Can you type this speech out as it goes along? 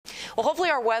Well, hopefully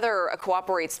our weather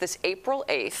cooperates this April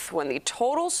 8th when the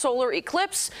total solar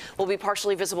eclipse will be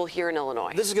partially visible here in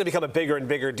Illinois. This is going to become a bigger and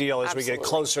bigger deal as we get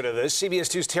closer to this. CBS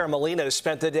 2's Tara Molina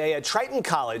spent the day at Triton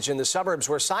College in the suburbs,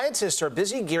 where scientists are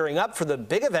busy gearing up for the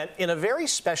big event in a very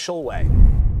special way.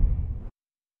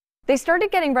 They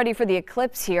started getting ready for the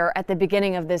eclipse here at the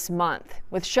beginning of this month,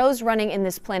 with shows running in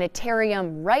this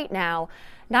planetarium right now,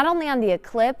 not only on the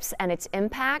eclipse and its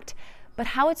impact, but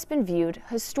how it's been viewed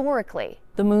historically.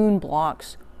 The moon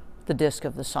blocks the disk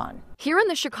of the sun. Here in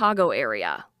the Chicago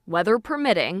area, weather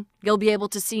permitting, you'll be able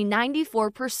to see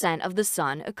 94% of the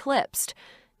sun eclipsed.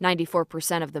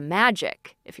 94% of the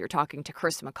magic, if you're talking to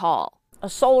Chris McCall. A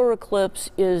solar eclipse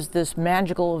is this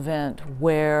magical event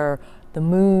where the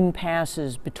moon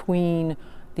passes between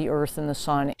the Earth and the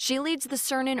sun. She leads the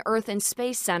Cernan Earth and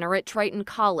Space Center at Triton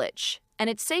College, and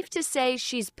it's safe to say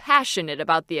she's passionate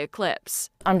about the eclipse.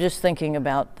 I'm just thinking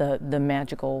about the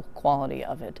magical quality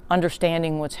of it,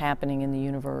 understanding what's happening in the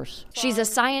universe. She's a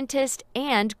scientist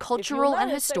and cultural and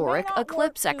historic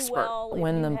eclipse expert.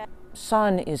 When the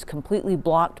sun is completely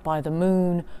blocked by the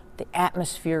moon, the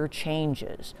atmosphere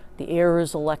changes. The air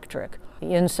is electric.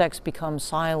 The insects become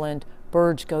silent.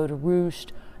 Birds go to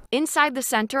roost. Inside the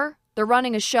center, they're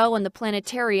running a show in the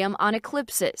planetarium on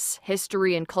eclipses,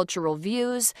 history and cultural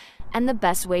views, and the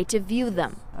best way to view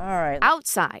them. All right.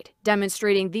 Outside,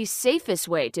 demonstrating the safest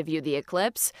way to view the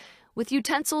eclipse with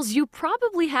utensils you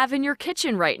probably have in your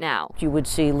kitchen right now. You would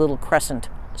see little crescent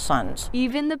suns.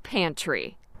 Even the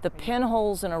pantry. The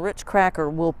pinholes in a Ritz cracker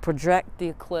will project the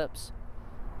eclipse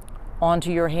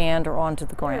onto your hand or onto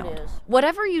the ground.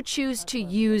 Whatever you choose to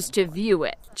use to view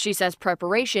it, she says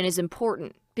preparation is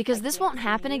important because this won't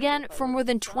happen again for more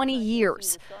than 20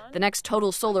 years. The next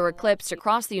total solar eclipse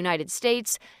across the United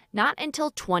States, not until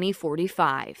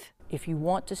 2045. If you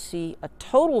want to see a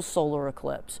total solar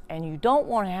eclipse and you don't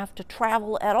want to have to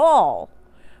travel at all,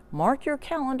 mark your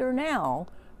calendar now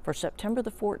for September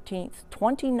the 14th,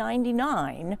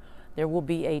 2099. There will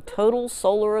be a total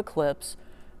solar eclipse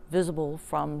visible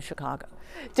from Chicago.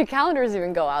 Do calendars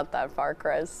even go out that far,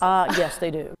 Chris? Yes, they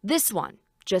do. This one,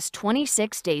 just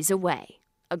 26 days away.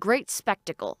 A great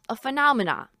spectacle, a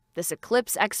phenomena this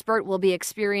eclipse expert will be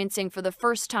experiencing for the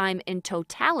first time in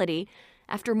totality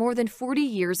after more than 40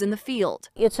 years in the field.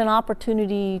 It's an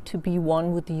opportunity to be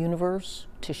one with the universe,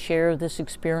 to share this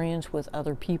experience with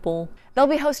other people. They'll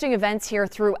be hosting events here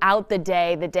throughout the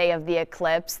day of the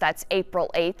eclipse. That's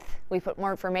April 8th. We put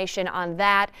more information on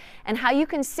that and how you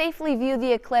can safely view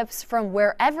the eclipse from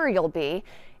wherever you'll be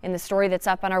in the story that's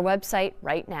up on our website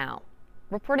right now.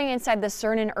 Reporting inside the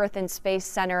Cernan Earth and Space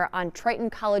Center on Triton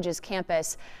College's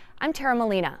campus, I'm Tara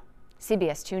Molina,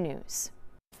 CBS 2 News.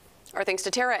 Our thanks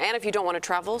to Tara, and if you don't want to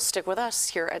travel, stick with us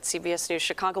here at CBS News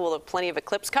Chicago. We'll have plenty of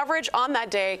eclipse coverage on that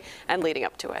day and leading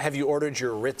up to it. Have you ordered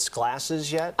your Ritz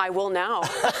glasses yet? I will now.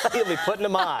 You'll be putting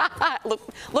them on.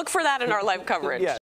 Look for that in our live coverage. Yeah.